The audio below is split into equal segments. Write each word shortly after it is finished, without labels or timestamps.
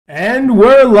And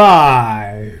we're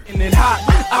live.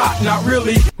 Not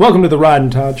really. Welcome to the Rod and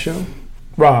Todd Show.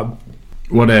 Rob.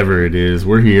 Whatever it is,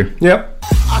 we're here. Yep.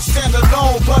 I stand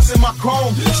alone, busting my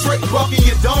chrome, straight bucking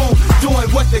your dome, doing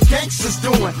what the Gangstas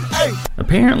doing. Hey.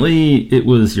 Apparently, it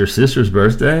was your sister's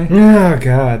birthday. Oh,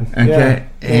 God. Okay. Yeah.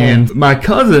 And my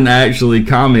cousin actually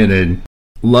commented,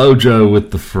 Lojo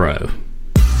with the fro.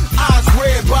 Eyes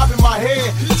red, bobbing my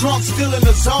head, drunk, still in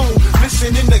the zone,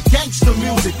 listening to gangster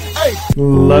music. Hey.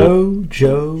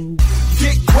 Lojo.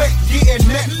 Dick wet, getting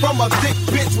neck from a thick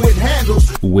bitch with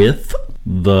handles. With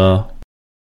the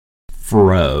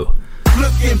fro.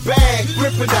 Looking bad,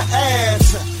 gripping the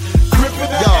ass. Gripping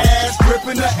the ass,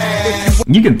 gripping the ass.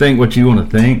 You can think what you want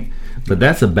to think, but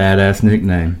that's a badass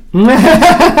nickname. I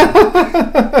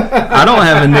don't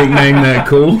have a nickname that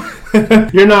cool.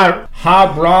 You're not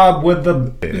Hob Rob with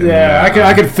the... Yeah,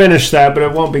 I could finish that, but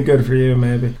it won't be good for you,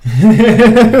 maybe.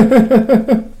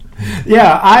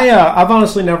 Yeah, I've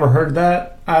honestly never heard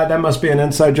that. That must be an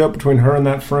inside joke between her and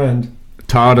that friend.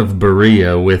 Todd of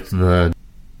Berea with the...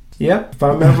 Yep, if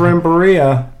I'm ever in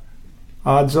Berea,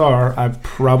 odds are I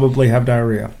probably have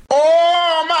diarrhea.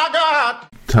 Oh my God!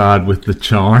 Todd with the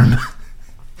charm.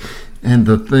 And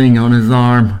the thing on his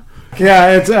arm.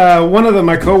 Yeah, it's one of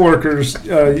my coworkers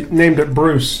named it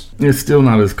Bruce. It's still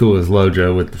not as cool as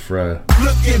Lojo with the fro.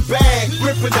 Looking bad,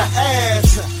 gripping the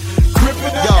ass. Gripping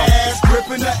the ass,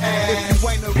 gripping the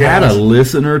ass. Had a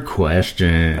listener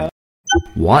question.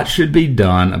 What should be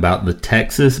done about the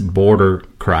Texas border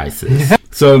crisis?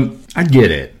 So, I get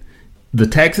it. The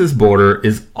Texas border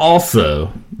is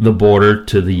also the border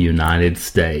to the United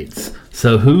States.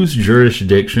 So, whose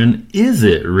jurisdiction is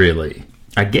it really?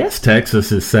 I guess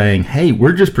Texas is saying, hey,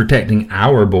 we're just protecting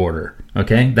our border.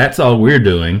 Okay? That's all we're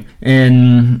doing.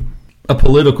 And a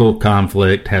political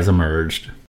conflict has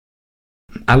emerged.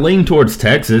 I lean towards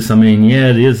Texas. I mean, yeah,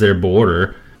 it is their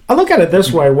border. I look at it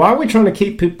this way. Why are we trying to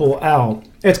keep people out?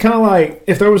 It's kind of like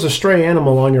if there was a stray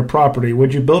animal on your property,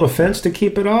 would you build a fence to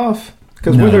keep it off?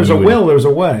 Because where there's a will, there's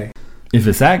a way. If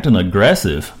it's acting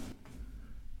aggressive,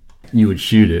 you would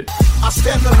shoot it. I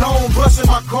stand alone, busting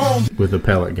my chrome. With a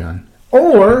pellet gun.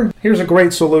 Or, here's a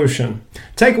great solution.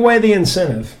 Take away the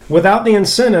incentive. Without the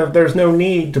incentive, there's no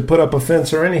need to put up a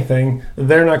fence or anything.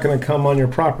 They're not going to come on your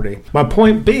property. My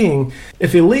point being,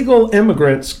 if illegal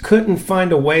immigrants couldn't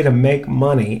find a way to make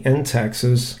money in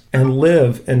Texas and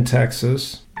live in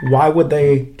Texas, why would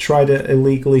they try to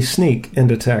illegally sneak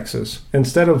into Texas?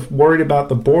 Instead of worried about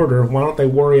the border, why don't they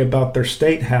worry about their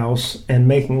state house and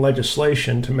making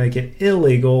legislation to make it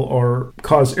illegal or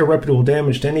cause irreparable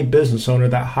damage to any business owner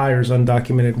that hires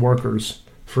undocumented workers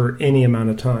for any amount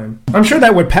of time? I'm sure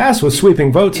that would pass with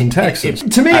sweeping votes in Texas.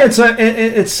 To me,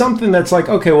 it's something that's like,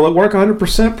 okay, will it work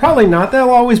 100%? Probably not.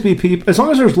 There'll always be people. As long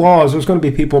as there's laws, there's going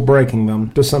to be people breaking them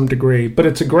to some degree. But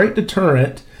it's a great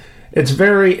deterrent.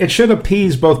 It should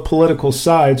appease both political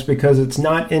sides because it's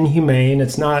not inhumane.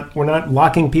 We're not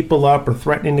locking people up or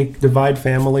threatening to divide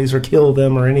families or kill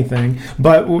them or anything.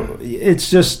 But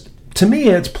it's just, to me,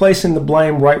 it's placing the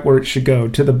blame right where it should go.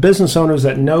 To the business owners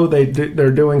that know they're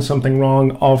doing something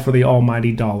wrong, all for the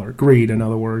almighty dollar. Greed, in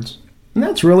other words. And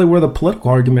that's really where the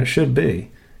political argument should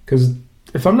be. Because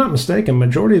if I'm not mistaken,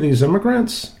 majority of these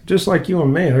immigrants, just like you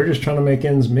and me, they're just trying to make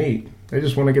ends meet. They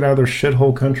just want to get out of their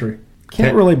shithole country.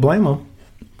 Can't really blame them.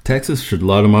 Texas should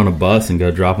load them on a bus and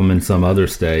go drop them in some other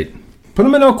state. Put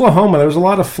them in Oklahoma. There's a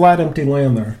lot of flat, empty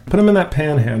land there. Put them in that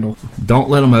panhandle. Don't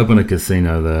let them open a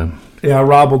casino, though. Yeah,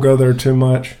 Rob will go there too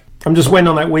much. I'm just waiting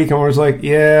on that weekend where it's like,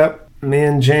 yeah, me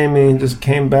and Jamie just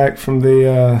came back from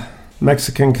the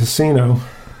Mexican casino.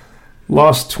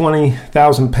 Lost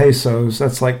 20,000 pesos.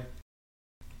 That's like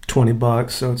 $20,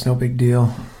 so it's no big deal.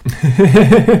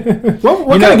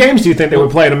 What kind of games do you think they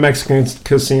would play at a Mexican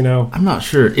casino? I'm not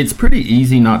sure. It's pretty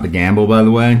easy not to gamble, by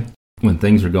the way, when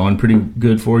things are going pretty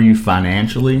good for you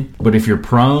financially. But if you're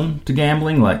prone to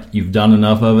gambling, like you've done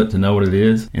enough of it to know what it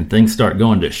is, and things start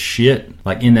going to shit,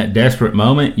 like in that desperate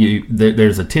moment,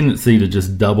 there's a tendency to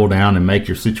just double down and make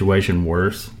your situation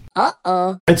worse.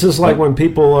 It's just like when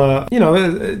people,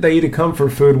 they eat a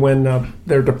comfort food when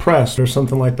they're depressed or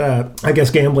something like that. I guess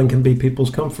gambling can be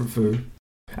people's comfort food.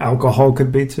 Alcohol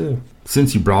could be too.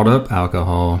 Since you brought up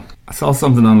alcohol, I saw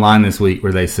something online this week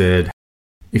where they said,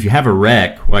 if you have a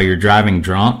wreck while you're driving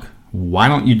drunk, why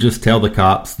don't you just tell the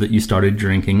cops that you started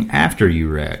drinking after you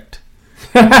wrecked?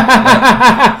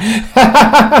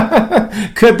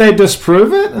 Could they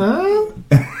disprove it?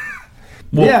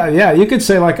 Well, yeah, you could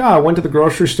say like, I went to the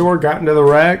grocery store, got into the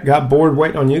wreck, got bored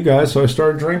waiting on you guys, so I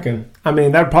started drinking. I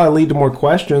mean, that would probably lead to more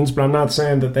questions, but I'm not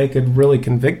saying that they could really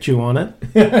convict you on it.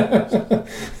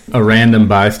 a random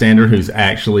bystander who's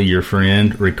actually your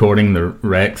friend recording the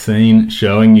wreck scene,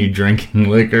 showing you drinking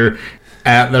liquor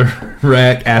at the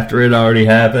wreck after it already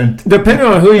happened. Depending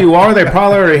on who you are, they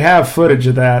probably already have footage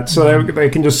of that, so they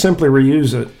can just simply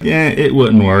reuse it. Yeah, it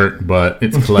wouldn't work, but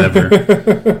it's clever.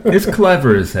 It's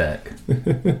clever as heck.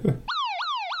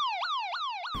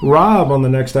 Rob, on the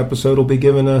next episode, will be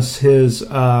giving us his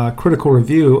critical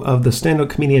review of the stand-up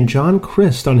comedian John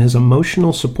Crist on his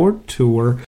emotional support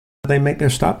tour. They make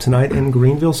their stop tonight in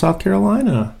Greenville, South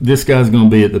Carolina. This guy's going to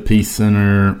be at the Peace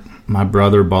Center. My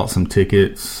brother bought some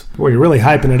tickets. Boy, you're really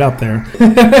hyping it up there.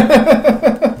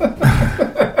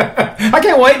 I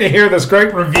can't wait to hear this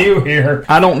great review here.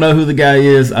 I don't know who the guy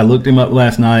is. I looked him up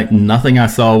last night. Nothing I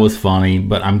saw was funny,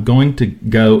 but I'm going to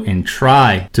go and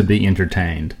try to be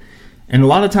entertained. And a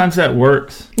lot of times that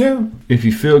works. Yeah. If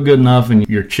you feel good enough and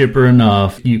you're chipper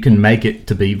enough, you can make it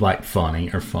to be like funny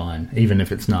or fun, even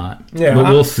if it's not. Yeah. But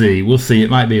we'll see. We'll see. It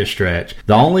might be a stretch.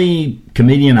 The only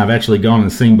comedian I've actually gone and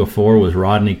seen before was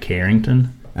Rodney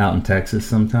Carrington out in Texas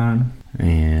sometime.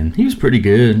 And he was pretty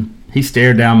good. He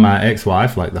stared down my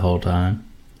ex-wife like the whole time.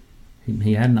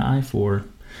 He had an eye for her.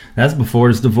 That's before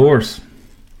his divorce.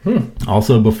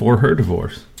 Also before her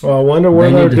divorce. Well, I wonder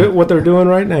what they're doing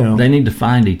right now. They need to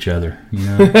find each other, you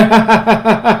know.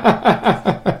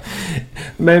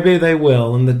 Maybe they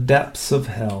will in the depths of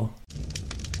hell.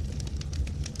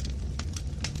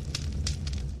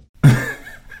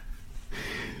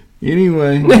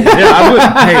 Anyway, yeah,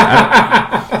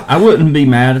 I wouldn't be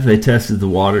mad if they tested the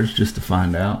waters just to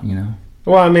find out, you know.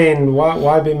 Well, I mean,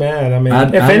 why be mad? I mean,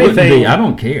 if I anything, I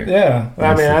don't care. Yeah,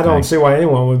 I mean, I don't see why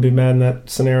anyone would be mad in that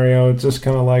scenario. It's just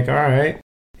kind of like, all right,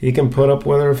 he can put up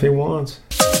with her if he wants.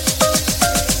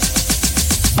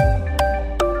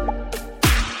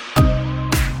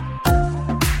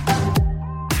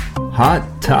 Hot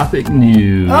topic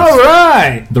news. All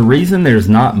right. The reason there's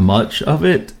not much of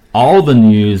it, all the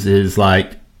news is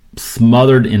like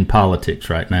smothered in politics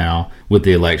right now with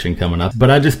the election coming up.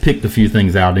 But I just picked a few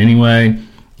things out anyway.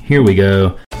 Here we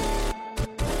go.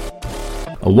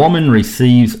 A woman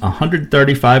receives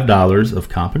 $135 of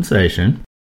compensation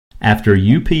after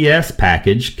UPS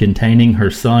package containing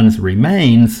her son's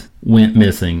remains went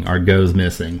missing or goes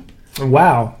missing.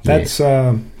 Wow. That's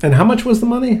and how much was the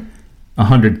money?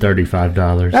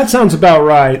 $135. That sounds about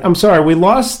right. I'm sorry, we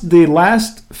lost the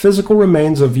last physical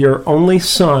remains of your only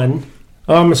son.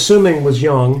 I'm assuming was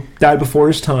young, died before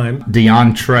his time.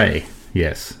 DeAndre,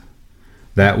 yes.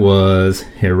 That was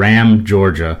Hiram,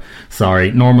 Georgia.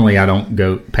 Sorry, normally I don't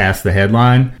go past the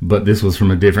headline, but this was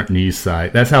from a different news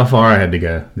site. That's how far I had to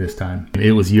go this time.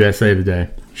 It was USA Today.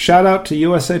 Shout out to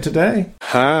USA Today.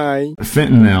 Hi.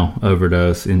 Fentanyl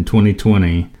overdose in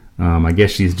 2020. I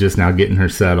guess she's just now getting her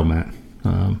settlement.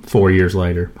 4 years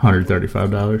later,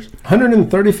 $135.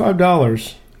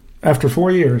 $135 after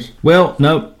 4 years. Well,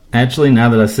 nope. Actually, now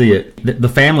that I see it, the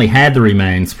family had the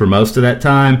remains for most of that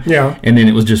time. Yeah. And then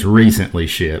it was just recently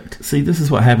shipped. See, this is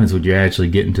what happens when you actually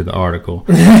get into the article.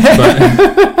 But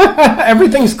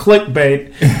everything's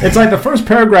clickbait. It's like the first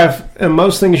paragraph and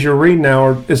most things you read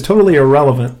now is totally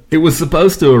irrelevant. It was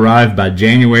supposed to arrive by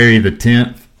January the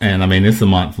 10th. And, I mean, it's a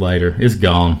month later. It's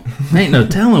gone. Ain't no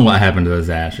telling what happened to those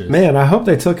ashes. Man, I hope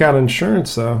they took out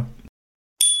insurance, though.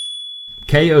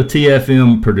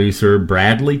 KOTFM producer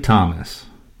Bradley Thomas.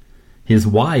 His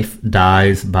wife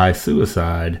dies by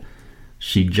suicide.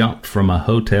 She jumped from a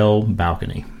hotel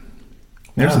balcony.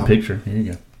 There's a picture. Here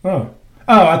you go.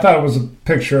 Oh, I thought it was a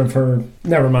picture of her.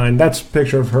 Never mind. That's a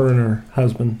picture of her and her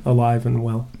husband alive and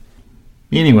well.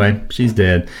 Anyway, she's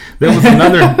dead. There was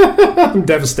another... I'm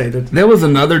devastated. There was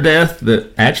another death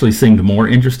that actually seemed more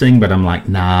interesting, but I'm like,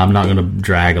 nah, I'm not going to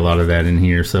drag a lot of that in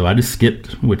here, so I just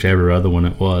skipped whichever other one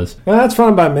it was. Well, that's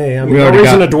fine by me. I mean, no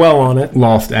reason to dwell on it.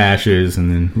 Lost ashes and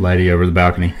then lady over the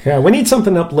balcony. Yeah, we need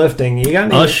something uplifting. You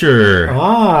got any... Usher.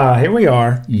 Here we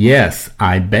are. Yes,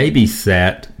 I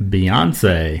babysat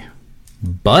Beyonce,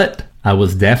 but I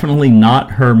was definitely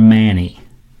not her Manny.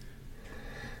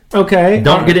 Okay.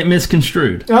 Don't get it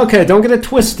misconstrued. Okay, don't get it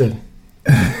twisted.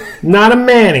 Not a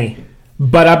Manny,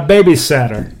 but I babysat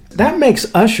her. That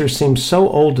makes Usher seem so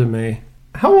old to me.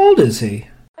 How old is he?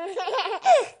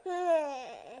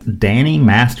 Danny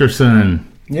Masterson.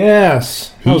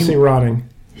 Yes. How's he rotting?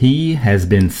 He has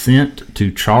been sent to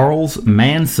Charles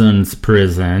Manson's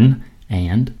prison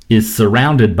and is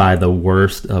surrounded by the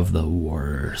worst of the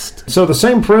worst. So the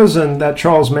same prison that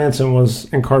Charles Manson was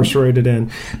incarcerated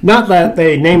in. Not that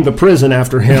they named the prison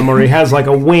after him or he has like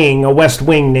a wing, a West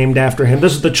Wing named after him.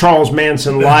 This is the Charles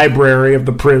Manson Library of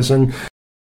the prison.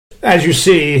 As you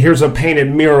see, here's a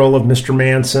painted mural of Mr.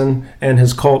 Manson and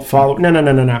his cult follower.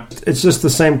 No. It's just the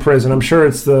same prison. I'm sure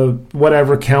it's the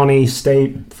whatever county,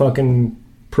 state, fucking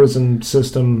prison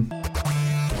system.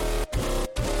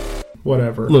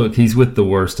 Whatever. Look, he's with the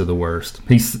worst of the worst.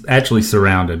 He's actually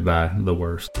surrounded by the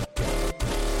worst.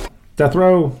 Death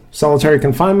row, solitary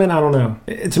confinement, I don't know.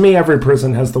 To me, every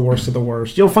prison has the worst of the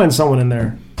worst. You'll find someone in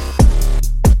there.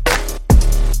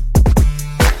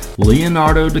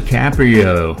 Leonardo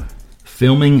DiCaprio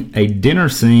filming a dinner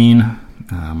scene.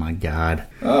 Oh my God.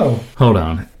 Oh. Hold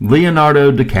on.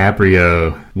 Leonardo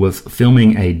DiCaprio was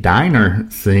filming a diner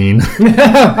scene.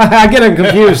 I get him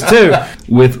confused too.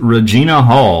 With Regina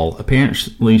Hall.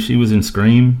 Apparently she was in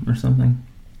Scream or something.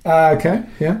 Okay,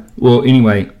 yeah. Well,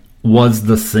 anyway, was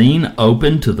the scene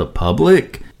open to the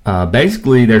public?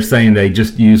 Basically, they're saying they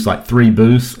just used like 3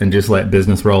 booths and just let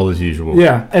business roll as usual.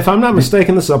 Yeah. If I'm not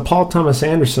mistaken, this is a Paul Thomas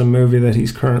Anderson movie that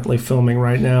he's currently filming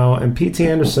right now. And P.T.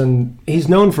 Anderson, he's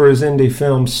known for his indie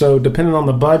films. So depending on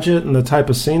the budget and the type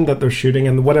of scene that they're shooting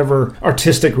and whatever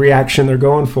artistic reaction they're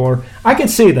going for, I could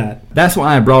see that. That's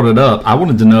why I brought it up. I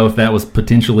wanted to know if that was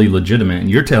potentially legitimate, and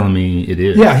you're telling me it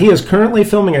is. Yeah, he is currently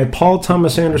filming a Paul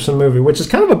Thomas Anderson movie, which is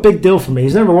kind of a big deal for me.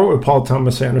 He's never worked with Paul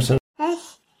Thomas Anderson.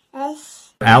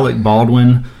 Alec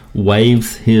Baldwin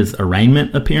waives his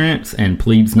arraignment appearance and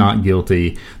pleads not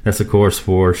guilty. That's, of course,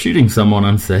 for shooting someone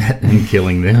on set and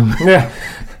killing them. Yeah,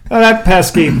 that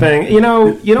pesky thing. You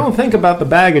know, you don't think about the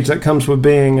baggage that comes with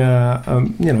being,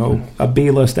 a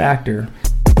B-list actor.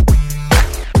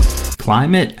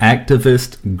 Climate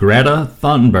activist Greta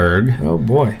Thunberg Oh,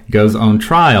 boy. goes on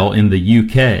trial in the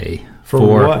UK.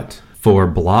 For what? For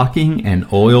blocking an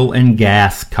oil and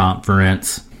gas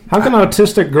conference. How can an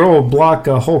autistic girl block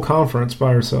a whole conference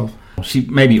by herself? She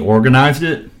maybe organized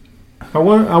it. I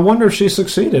wonder if she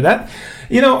succeeded. I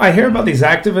hear about these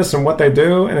activists and what they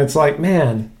do, and it's like,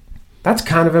 man, that's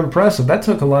kind of impressive. That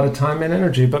took a lot of time and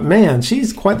energy. But, man,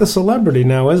 she's quite the celebrity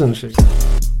now, isn't she?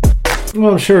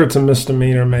 Well, I'm sure it's a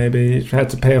misdemeanor, maybe. She had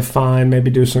to pay a fine, maybe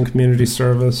do some community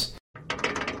service.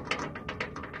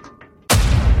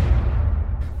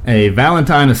 A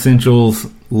Valentine Essentials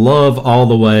Love All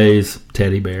the Ways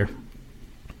teddy bear.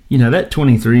 You know, that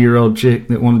 23-year-old chick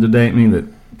that wanted to date me that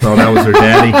thought I was her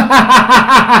daddy?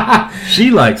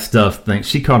 She likes stuffed things.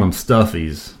 She called them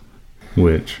stuffies.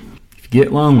 Which, if you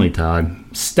get lonely, Todd...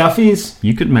 Stuffies?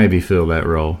 You could maybe fill that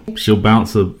role. She'll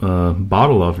bounce a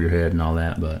bottle off your head and all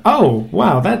that, but... Oh,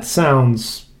 wow, that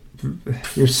sounds...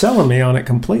 You're selling me on it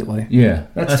completely. Yeah.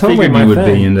 That's totally my thing. You would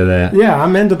thing. be into that. Yeah,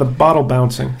 I'm into the bottle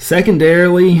bouncing.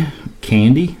 Secondarily,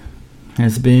 candy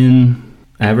has been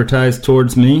advertised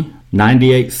towards me.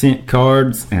 98-cent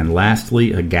cards. And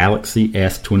lastly, a Galaxy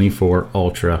S24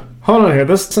 Ultra. Hold on here.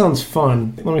 This sounds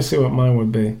fun. Let me see what mine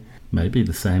would be. Maybe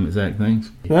the same exact things.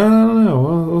 I don't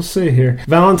know. We'll see here.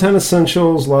 Valentine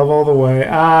Essentials, Love All the Way.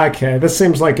 Okay. This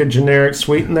seems like a generic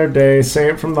sweeten their day, say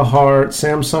it from the heart,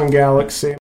 Samsung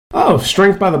Galaxy. Oh,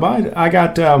 Strength by the Bite. I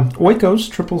got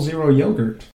Oikos 000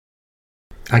 yogurt.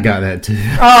 I got that too.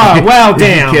 Oh, well,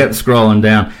 damn. Kept scrolling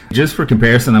down. Just for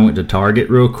comparison, I went to Target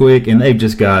real quick, and they've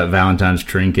just got Valentine's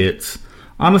trinkets.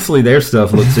 Honestly, their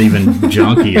stuff looks even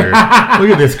junkier. Look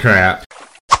at this crap.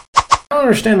 I don't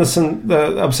understand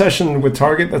the obsession with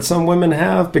Target that some women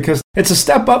have, because it's a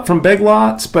step up from Big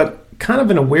Lots, but kind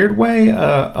of in a weird way,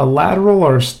 a lateral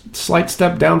or slight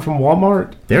step down from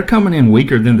Walmart. They're coming in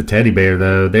weaker than the teddy bear,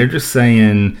 though. They're just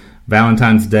saying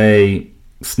Valentine's Day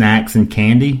snacks and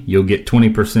candy, you'll get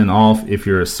 20% off if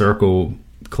you're a Circle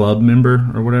Club member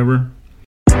or whatever.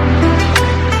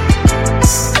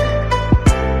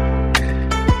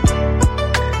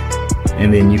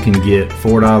 And then you can get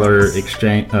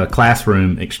 $4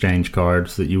 classroom exchange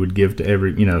cards that you would give to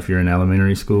every, if you're in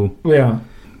elementary school. Yeah.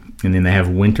 And then they have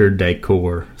winter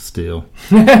decor still.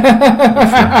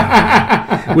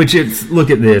 Which look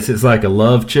at this. It's like a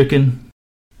love chicken.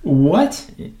 What?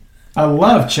 I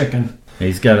love chicken.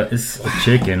 It's a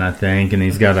chicken, I think, and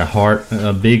he's got a heart,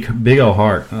 a big old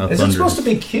heart. Is it supposed to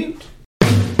be cute?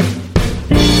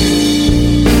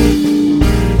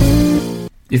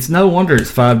 It's no wonder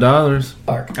it's $5.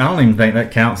 I don't even think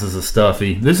that counts as a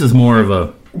stuffy. This is more of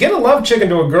a... Get a love chicken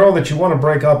to a girl that you want to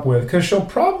break up with, because she'll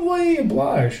probably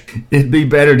oblige. It'd be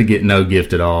better to get no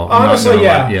gift at all. Honestly,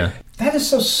 yeah. That is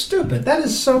so stupid. That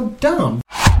is so dumb.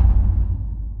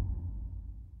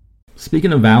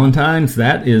 Speaking of Valentine's,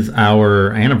 that is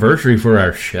our anniversary for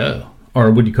our show.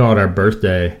 Or would you call it our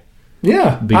birthday?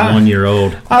 Yeah. Be 1 year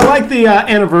old. I like the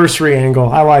anniversary angle.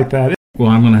 I like that. Well,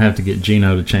 I'm going to have to get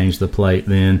Gino to change the plate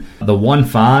then. The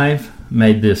 1.5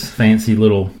 made this fancy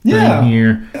little thing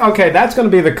here. Okay, that's going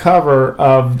to be the cover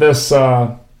of this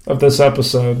of this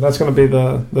episode. That's going to be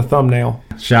the thumbnail.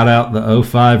 Shout out the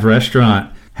O5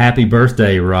 restaurant. Happy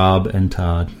birthday, Rob and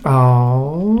Todd.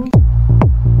 Aww.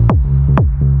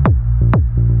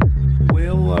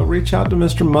 We'll reach out to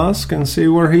Mr. Musk and see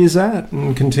where he's at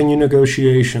and continue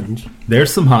negotiations.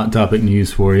 There's some hot topic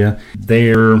news for you.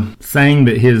 They're saying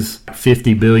that his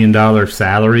 $50 billion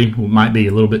salary might be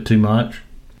a little bit too much.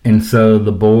 And so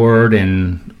the board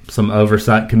and some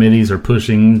oversight committees are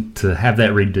pushing to have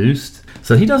that reduced.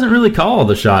 So he doesn't really call all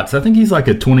the shots. I think he's like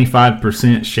a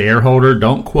 25% shareholder.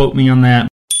 Don't quote me on that.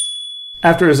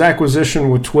 After his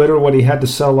acquisition with Twitter, what he had to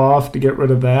sell off to get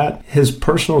rid of that, his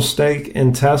personal stake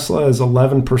in Tesla is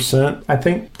 11%. I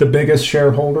think the biggest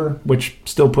shareholder, which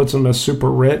still puts him as super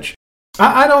rich.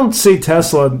 I don't see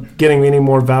Tesla getting any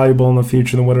more valuable in the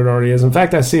future than what it already is. In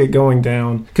fact, I see it going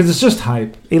down because it's just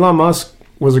hype. Elon Musk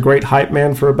was a great hype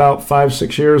man for about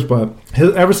 5-6 years, but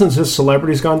ever since his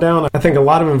celebrity's gone down, I think a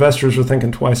lot of investors are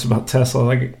thinking twice about Tesla.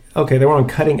 Like, okay, they were on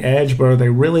cutting edge, but are they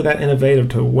really that innovative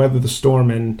to weather the storm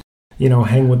and, you know,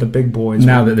 hang with the big boys?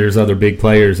 Now that there's other big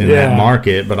players in that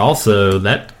market, but also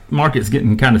that market's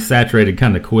getting kind of saturated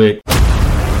kind of quick.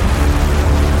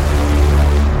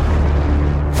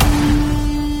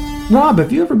 Rob,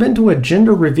 have you ever been to a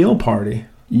gender reveal party?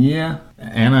 Yeah.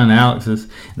 Anna and Alex's,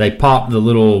 they popped the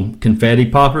little confetti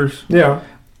poppers. Yeah.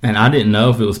 And I didn't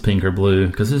know if it was pink or blue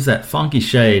because it's that funky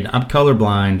shade. I'm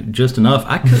colorblind just enough.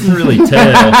 I couldn't really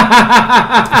tell.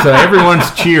 So everyone's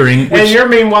cheering. And you're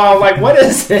meanwhile like, what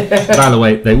is it? By the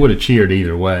way, they would have cheered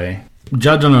either way.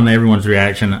 Judging on everyone's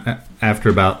reaction, after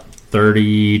about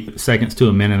 30 seconds to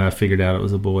a minute, I figured out it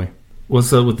was a boy.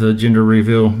 What's up with the gender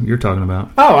reveal you're talking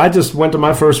about? Oh, I just went to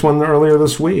my first one earlier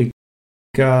this week.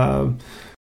 They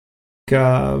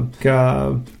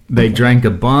drank a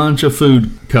bunch of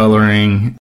food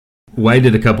coloring,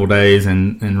 waited a couple days,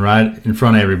 and right in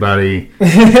front of everybody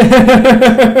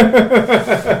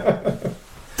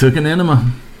took an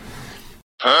enema.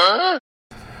 Huh?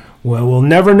 Well, we'll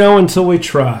never know until we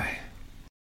try.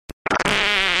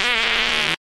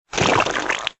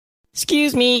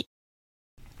 Excuse me.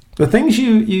 The things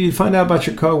you find out about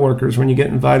your coworkers when you get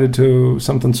invited to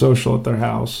something social at their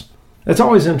house, it's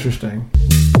always interesting.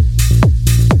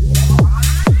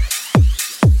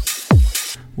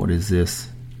 What is this?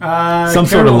 Some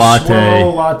sort of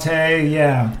latte,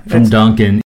 yeah. From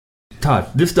Dunkin'. Todd,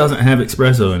 this doesn't have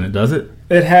espresso in it, does it?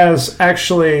 It has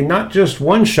actually not just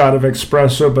one shot of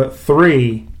espresso, but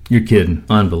 3. You're kidding.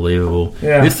 Unbelievable.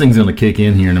 Yeah. This thing's going to kick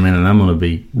in here in a minute, and I'm going to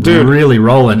be really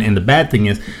rolling. And the bad thing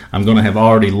is, I'm going to have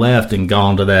already left and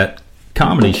gone to that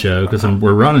comedy show because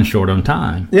we're running short on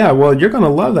time. Yeah, well, you're going to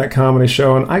love that comedy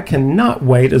show, and I cannot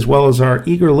wait, as well as our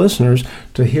eager listeners,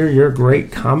 to hear your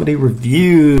great comedy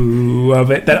review of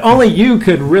it that only you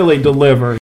could really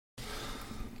deliver.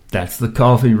 That's the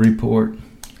coffee report.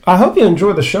 I hope you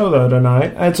enjoy the show, though,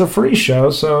 tonight. It's a free show,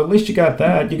 so at least you got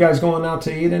that. You guys going out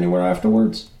to eat anywhere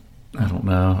afterwards? I don't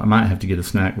know. I might have to get a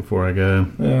snack before I go.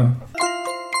 Yeah.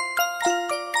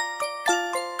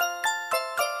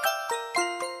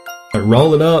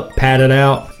 Roll it up, pat it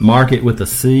out, mark it with a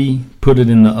C, put it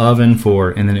in the oven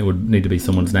and then it would need to be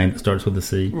someone's name that starts with a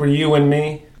C. Were you and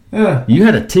me? Yeah. You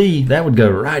had a T, that would go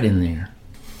right in there.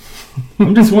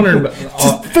 I'm just wondering.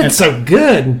 It fits so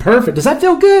good and perfect. Does that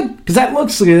feel good? Because that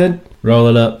looks good. Roll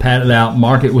it up, pat it out,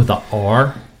 mark it with a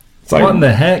R. It's like, what in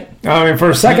the heck? I mean, for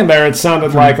a second there, it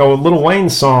sounded like a Lil Wayne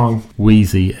song.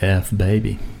 Wheezy F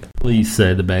baby. Please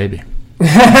say the baby.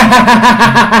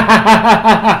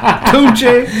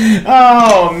 Coochie.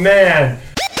 Oh, man.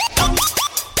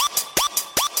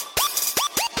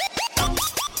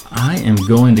 I am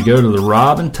going to go to the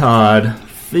Rob and Todd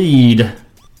feed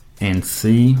and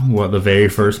see what the very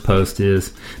first post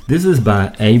is. This is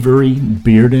by Avery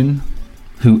Bearden.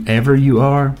 Whoever you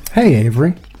are. Hey,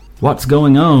 Avery. What's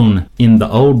going on in the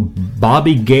old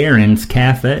Bobby Guerin's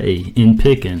Cafe in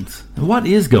Pickens? What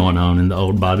is going on in the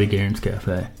old Bobby Guerin's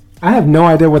Cafe? I have no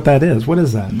idea what that is. What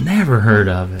is that? Never heard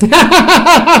of it.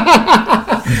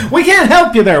 We can't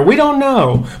help you there. We don't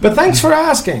know. But thanks for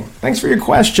asking. Thanks for your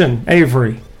question,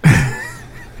 Avery.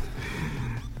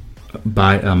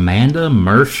 By Amanda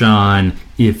Mershon.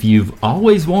 If you've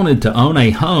always wanted to own a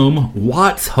home,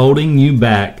 what's holding you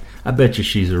back? I bet you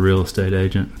she's a real estate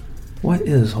agent. What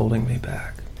is holding me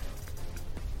back?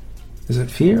 Is it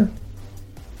fear?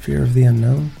 Fear of the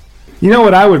unknown? You know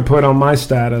what I would put on my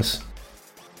status?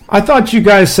 I thought you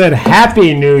guys said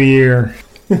Happy New Year.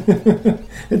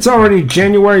 It's already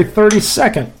January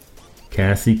 32nd.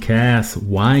 Cassie Cass,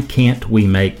 why can't we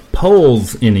make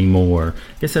polls anymore?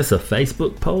 Guess that's a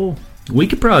Facebook poll. We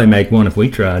could probably make one if we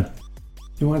tried.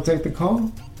 You want to take the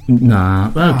call?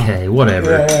 Nah, okay,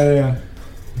 whatever. Yeah.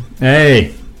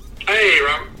 Hey,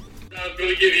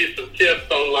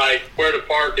 where to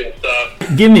park and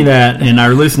stuff. Give me that, and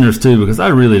our listeners too, because I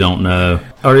really don't know.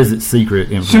 Or is it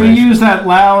secret information? Should we use that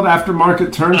loud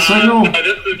aftermarket turn signal? No,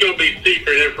 this is going to be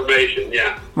secret information,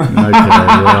 yeah. Okay,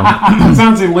 well, That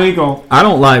sounds illegal. I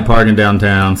don't like parking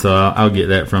downtown, so I'll get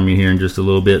that from you here in just a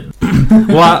little bit.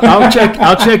 Well, I'll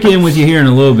check in with you here in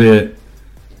a little bit.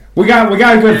 We got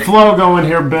a good flow going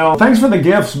here, Bill. Thanks for the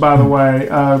gifts, by the way.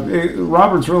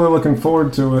 Robert's really looking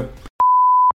forward to it.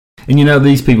 And you know,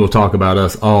 these people talk about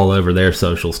us all over their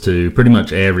socials too. Pretty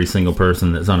much every single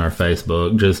person that's on our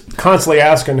Facebook just Constantly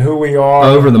asking who we are.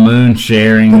 over the moon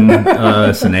sharing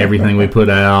us and everything we put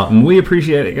out. And we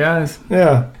appreciate it, guys.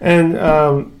 Yeah. And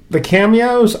the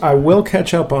cameos, I will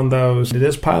catch up on those. It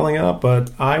is piling up,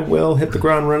 but I will hit the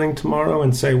ground running tomorrow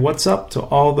and say what's up to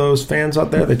all those fans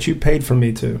out there that you paid for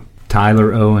me to.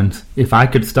 Tyler Owens. If I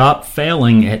could stop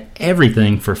failing at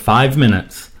everything for 5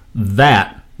 minutes,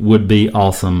 that would be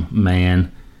awesome,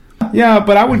 man. Yeah,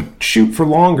 but I would shoot for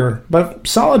longer. But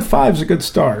solid 5's a good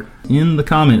start. In the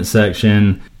comment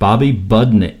section, Bobby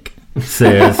Budnick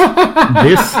says,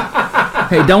 this...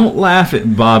 Hey, don't laugh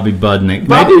at Bobby Budnick.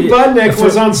 Bobby Budnick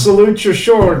was on Salute Your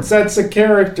Shorts. That's a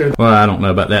character. Well, I don't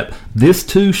know about that. This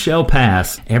too shall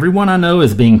pass. Everyone I know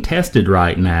is being tested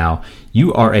right now.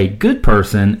 You are a good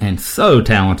person and so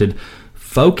talented.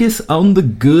 Focus on the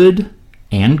good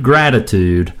and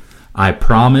gratitude. I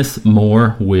promise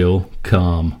more will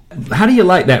come. How do you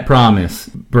like that promise,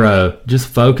 bro? Just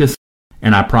focus,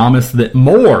 and I promise that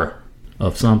more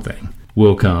of something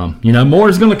will come. You know, more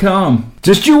is going to come.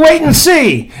 Just you wait and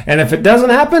see. And if it doesn't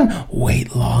happen,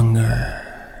 wait longer.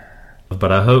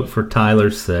 But I hope for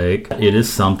Tyler's sake, it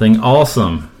is something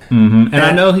awesome. And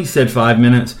I know he said 5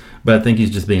 minutes, but I think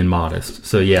he's just being modest.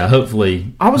 So yeah,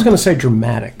 hopefully. I was going to say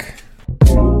dramatic.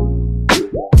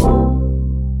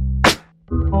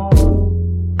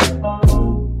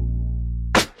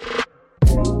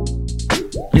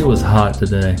 It was hot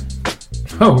today.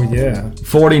 Oh, yeah.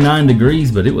 49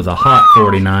 degrees, but it was a hot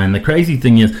 49. The crazy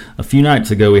thing is, a few nights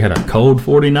ago we had a cold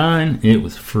 49. It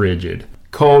was frigid.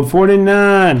 Cold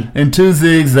 49. And 2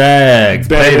 zigzags.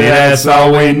 Baby, that's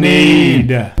all we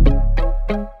need.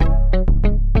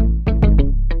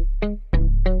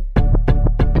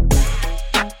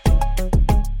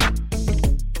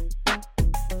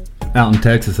 Out in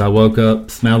Texas, I woke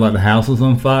up, smelled like the house was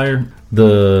on fire.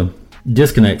 The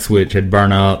disconnect switch had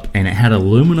burned up and it had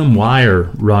aluminum wire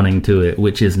running to it,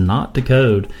 which is not to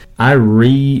code. I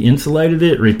re-insulated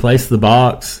it, replaced the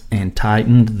box, and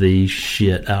tightened the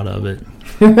shit out of it.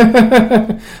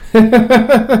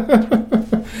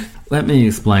 Let me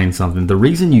explain something. The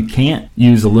reason you can't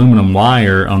use aluminum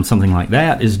wire on something like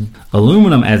that is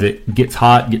aluminum, as it gets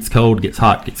hot, gets cold, gets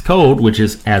hot, gets cold, which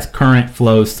is as current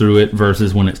flows through it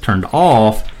versus when it's turned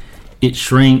off, it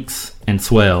shrinks and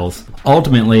swells.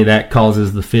 Ultimately, that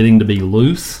causes the fitting to be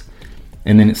loose,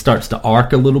 and then it starts to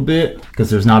arc a little bit because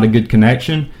there's not a good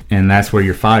connection, and that's where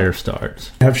your fire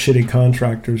starts. I have shitty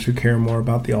contractors who care more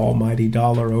about the almighty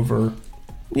dollar over,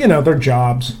 their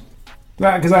jobs.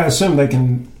 Because I assume they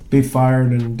can be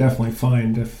fired and definitely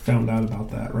fined if found out about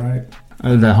that, right?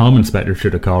 The home inspector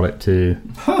should have called it too.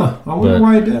 Huh, I wonder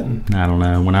why he didn't. I don't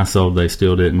know. When I sold, they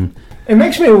still didn't. It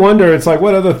makes me wonder, it's like,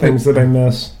 what other things did I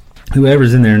miss?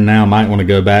 Whoever's in there now might want to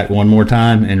go back one more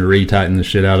time and re-tighten the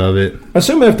shit out of it.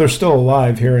 Assuming if they're still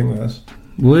alive hearing this.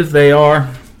 Well, if they are,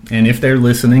 and if they're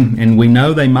listening, and we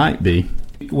know they might be,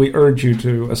 we urge you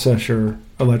to assess your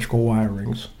electrical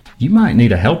wirings. You might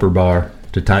need a helper bar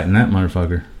to tighten that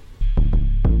motherfucker.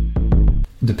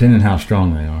 Depending how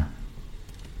strong they are.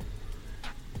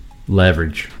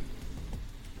 Leverage.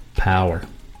 Power.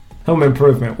 Home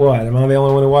Improvement. What? Am I the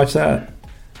only one who watched that?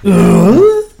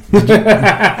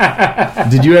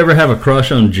 Did you ever have a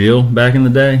crush on Jill back in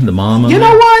the day? The mom of You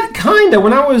know what? Kinda.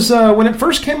 When I was when it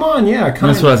first came on, yeah, kinda.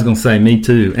 That's what I was gonna say, me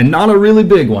too. And not a really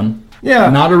big one. Yeah.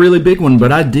 Not a really big one,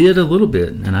 but I did a little bit,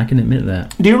 and I can admit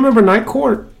that. Do you remember Night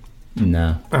Court?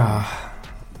 No.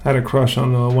 Had a crush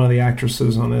on one of the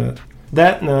actresses on it.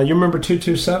 That, you remember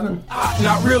 227?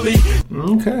 Not really.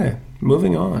 Okay,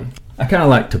 moving on. I kind of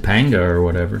like Topanga or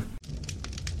whatever.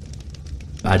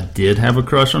 I did have a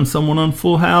crush on someone on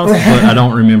Full House, but I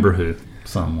don't remember who.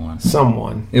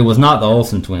 Someone. It was not the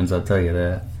Olsen twins, I'll tell you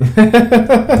that.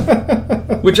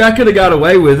 Which I could have got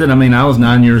away with it. I mean, I was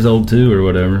 9 years old too or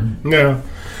whatever. Yeah.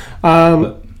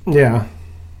 Yeah.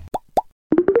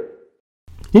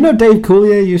 Dave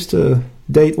Coulier used to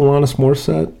date Alanis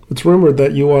Morissette? It's rumored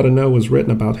that You Ought to Know was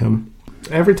written about him.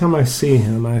 Every time I see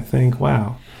him, I think,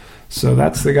 wow. So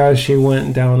that's the guy she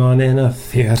went down on in a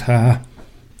theater.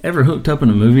 Ever hooked up in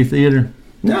a movie theater?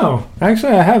 No,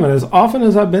 actually I haven't. As often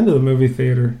as I've been to the movie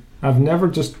theater, I've never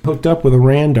just hooked up with a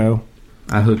rando.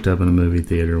 I hooked up in a movie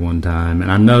theater one time,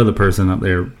 and I know the person up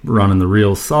there running the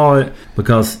reel saw it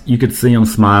because you could see them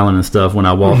smiling and stuff when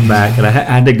I walked back, and I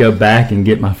had to go back and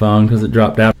get my phone because it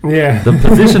dropped out. Yeah. The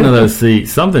position of those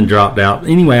seats, something dropped out.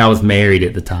 Anyway, I was married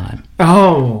at the time.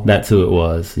 Oh. That's who it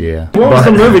was, yeah. What was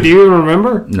the movie? Do you even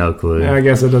remember? No clue. Yeah, I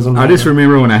guess it doesn't matter. I just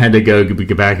remember when I had to go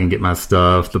back and get my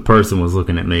stuff, the person was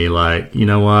looking at me like, you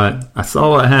know what? I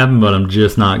saw what happened, but I'm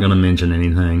just not going to mention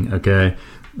anything, okay?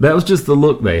 That was just the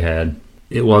look they had.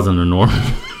 It wasn't a normal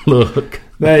look.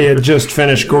 They had just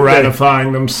finished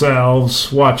gratifying themselves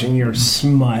watching your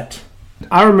smut.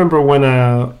 I remember when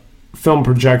a film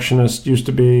projectionist used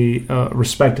to be a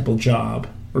respectable job,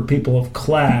 where people of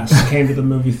class came to the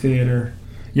movie theater.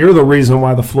 You're the reason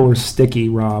why the floor is sticky,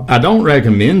 Rob. I don't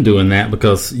recommend doing that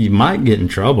because you might get in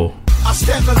trouble. I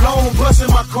stand alone, busting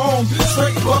my comb,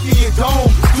 straight Bucky and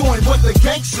Dome, doing what the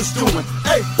gangsters doing.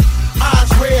 Hey,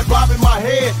 eyes red, bobbing my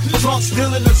head, drunk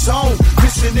still in the zone,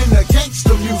 listening to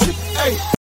gangster music. Hey.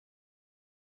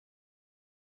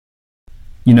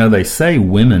 You know, they say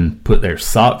women put their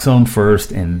socks on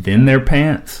first and then their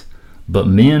pants, but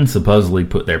men supposedly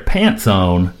put their pants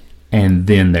on and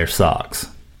then their socks.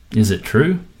 Is it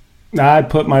true? I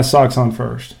put my socks on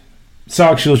first.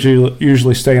 Socks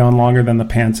usually stay on longer than the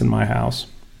pants in my house.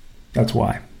 That's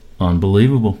why.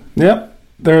 Unbelievable. Yep.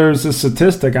 There's a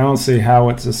statistic. I don't see how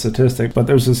it's a statistic, but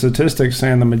there's a statistic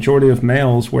saying the majority of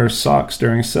males wear socks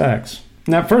during sex.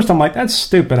 And at first I'm like, that's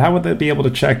stupid. How would they be able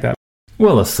to check that?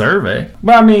 Well, a survey.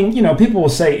 But I mean, people will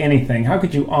say anything. How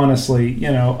could you honestly,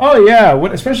 oh yeah,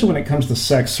 especially when it comes to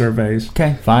sex surveys.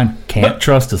 Okay, fine. Can't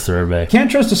trust a survey.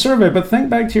 Can't trust a survey, but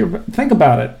think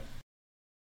about it.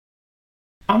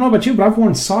 I don't know about you, but I've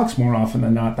worn socks more often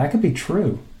than not. That could be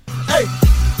true. Hey,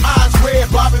 eyes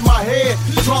red, bobbing my head,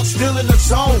 drunk still in the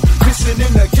zone, listening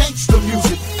to gangster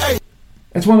music. Hey.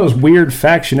 It's one of those weird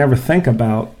facts you never think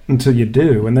about until you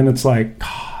do, and then it's like,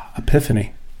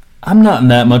 epiphany. I'm not in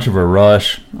that much of a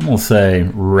rush. I'm going to say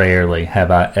rarely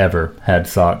have I ever had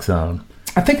socks on.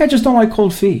 I think I just don't like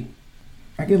cold feet.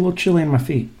 I get a little chilly in my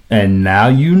feet. And now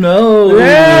you know.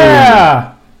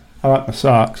 Yeah! I like my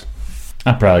socks.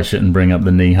 I probably shouldn't bring up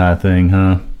the knee-high thing,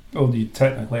 huh? Oh, you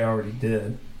technically already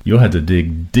did. You'll have to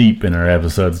dig deep in our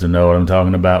episodes to know what I'm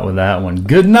talking about with that one.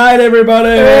 Good night, everybody!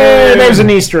 Hey, there's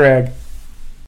an Easter egg.